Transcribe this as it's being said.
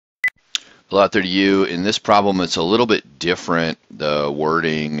Hello out there to you. In this problem, it's a little bit different, the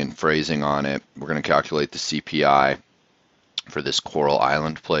wording and phrasing on it. We're going to calculate the CPI for this Coral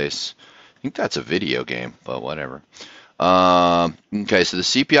Island place. I think that's a video game, but whatever. Okay, so the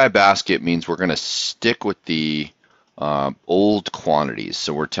CPI basket means we're going to stick with the old quantities.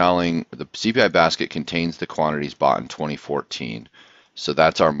 So we're telling the CPI basket contains the quantities bought in 2014. So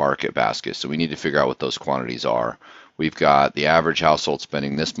that's our market basket. So we need to figure out what those quantities are. We've got the average household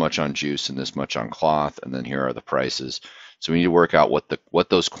spending this much on juice and this much on cloth, and then here are the prices. So we need to work out what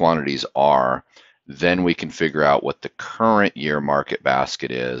those quantities are. Then we can figure out what the current year market basket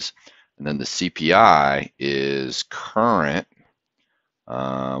is. And then the CPI is current,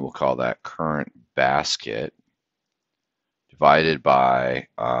 we'll call that current basket, divided by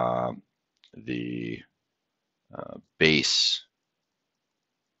the base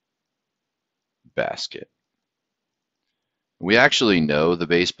basket. We actually know the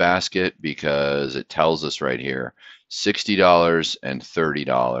base basket because it tells us right here, $60 and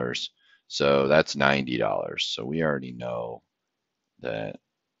 $30. So that's $90. So we already know that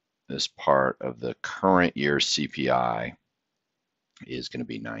this part of the current year CPI is going to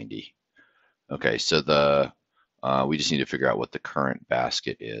be 90. Okay, so we just need to figure out what the current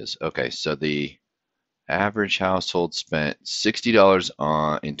basket is. Okay, so the average household spent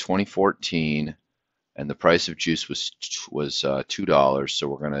 $60 in 2014, and the price of juice was $2. So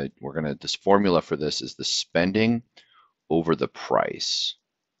we're gonna this formula for this is the spending over the price.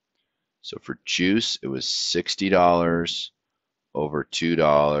 So for juice, it was $60 over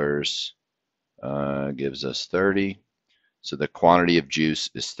 $2 gives us 30. So the quantity of juice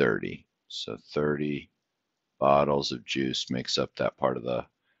is 30. So 30 bottles of juice makes up that part of the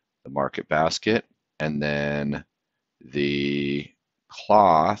market basket. And then the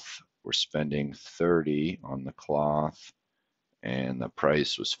cloth, we're spending 30 on the cloth, and the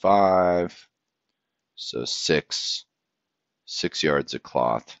price was 5. So 6 yards of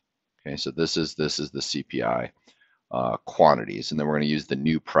cloth. Okay, so this is the CPI quantities, and then we're going to use the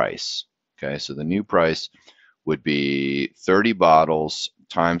new price. Okay, so the new price would be 30 bottles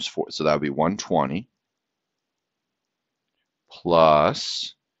times 4, so that would be 120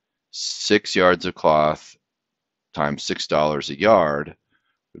 plus 6 yards of cloth times $6 a yard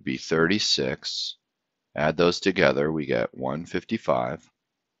would be 36. Add those together, we get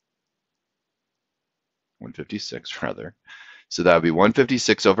 156 rather. So that would be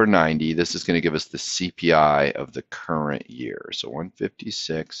 156 over 90. This is going to give us the CPI of the current year. So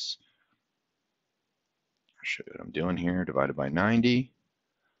 156, I'll show you what I'm doing here, divided by 90.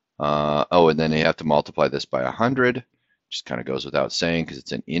 Oh, and then you have to multiply this by 100. Just kind of goes without saying because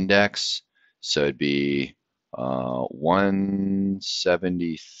it's an index. So it'd be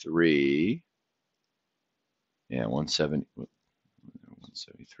 173. Yeah,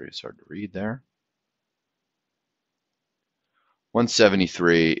 173 is hard to read there.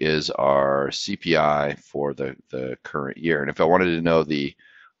 173 is our CPI for the current year. And if I wanted to know the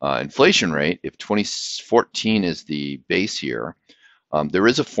inflation rate, if 2014 is the base year, there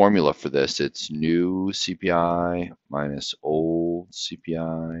is a formula for this. It's new CPI minus old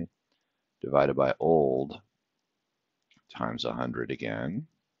CPI divided by old times 100 again,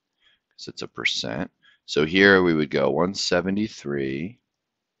 because it's a percent. So here we would go 173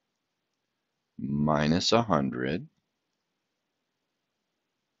 minus 100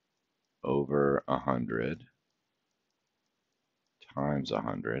 over 100 times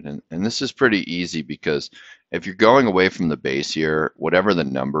 100. And this is pretty easy because if you're going away from the base year, whatever the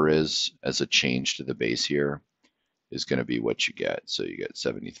number is as a change to the base year is going to be what you get. So you get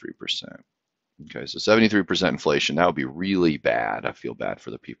 73%. Okay, so 73% inflation, that would be really bad. I feel bad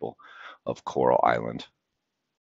for the people of Coral Island.